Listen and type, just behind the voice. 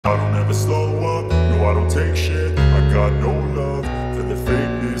got no love for the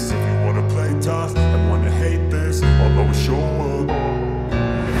fakeness. If you wanna play tough and wanna hate this, I'll always show up.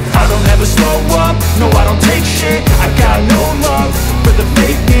 I don't ever slow up, no I don't take shit. I got no love for the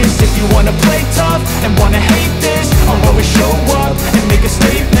fakeness. If you wanna play tough and wanna hate this, I'll always show up and make a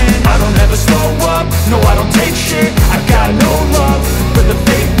statement. I don't ever slow up, no I don't take shit. I got no love for the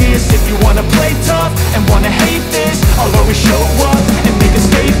fakeness. If you wanna play tough and wanna hate this, I'll always show up and make a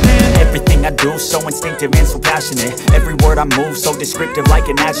statement. Everything I do so instinctive and so passionate. Every word I move so descriptive like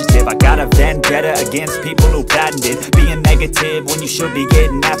an adjective. I got a vendetta against people who patented being negative when you should be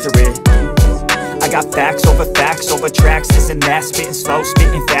getting after it. I got facts over tracks, this and that. Spitting slow,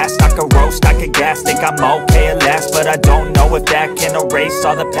 spitting fast. I could roast, I could gas. Think I'm okay at last, but I don't know if that can erase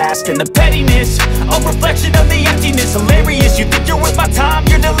all the past. And the pettiness, a reflection of the emptiness. Hilarious, you think you're worth my time,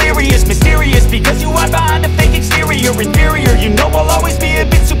 you're delirious. Mysterious, because you hide behind a fake exterior. Inferior, you know I'll always be a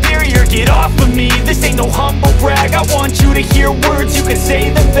bit superior. Get off of me, this ain't no humble brag. I want you to hear words, you can say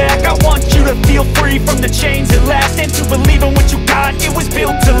them back. I want you to feel free from the chains at last, and to believe in what you got, it was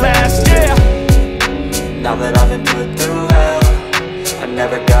built to last, yeah. Now that I've been put through hell, I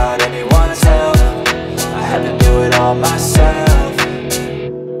never got anyone's help. I had to do it all myself.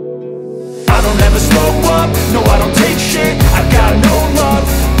 I don't ever slow up, no I don't take shit. I got no love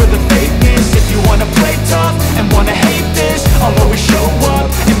for the fakeness. If you wanna play tough and wanna hate this, I'll always show up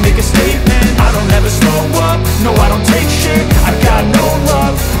and make a statement. I don't ever slow up, no I don't take shit. I got no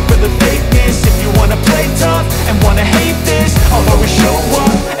love for the fakeness. If you wanna play tough and wanna hate this, I'll always show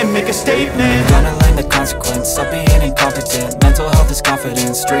up and make a statement. Gonna learn the consequence of being incompetent. Mental health is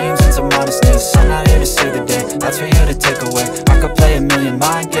confidence, dreams and some modestness. I'm not here to save the day, that's for you to take away. I could play a million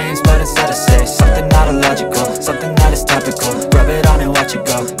mind games, but instead I say something not illogical, something that is topical. Rub it on and watch it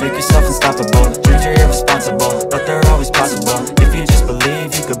go, make yourself unstoppable. Dreams are irresponsible, but they're always possible. If you just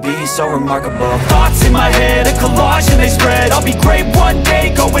believe, you could be so remarkable. Thoughts in my head, a collage and they spread. I'll be great one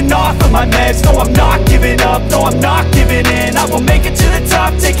day, going off of my meds. No, I'm not giving up, no, I'm not giving in. I will make it to the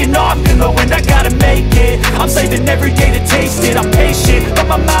top, taking off in the wind. I gotta make it, I'm saving every day to taste it. I'm patient, but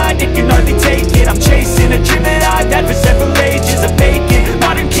my mind, it can hardly take it. I'm chasing a dream that I've had for several ages. A vacant,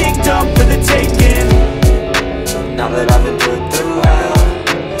 modern kingdom for the taking. Now that I've been put through hell,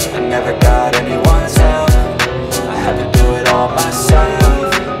 I never got anyone's help. I had to do it all myself.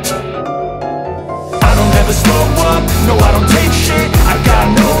 I don't ever slow up, no I don't take shit. I got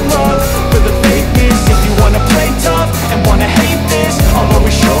no love for the fakeness. If you wanna play tough and wanna hate this, I'll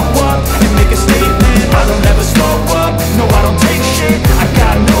always show up and make a statement. I don't ever slow up, no I don't take shit. I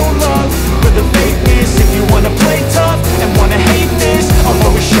got no love for the fakeness. If you wanna play tough and wanna hate this, I'll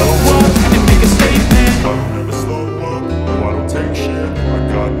always show up and make a statement. I don't ever slow up, no I don't take shit. I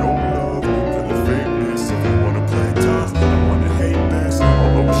got no love for the fakeness. If you wanna play tough and wanna hate this,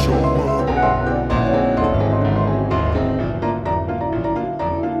 I'll always show up.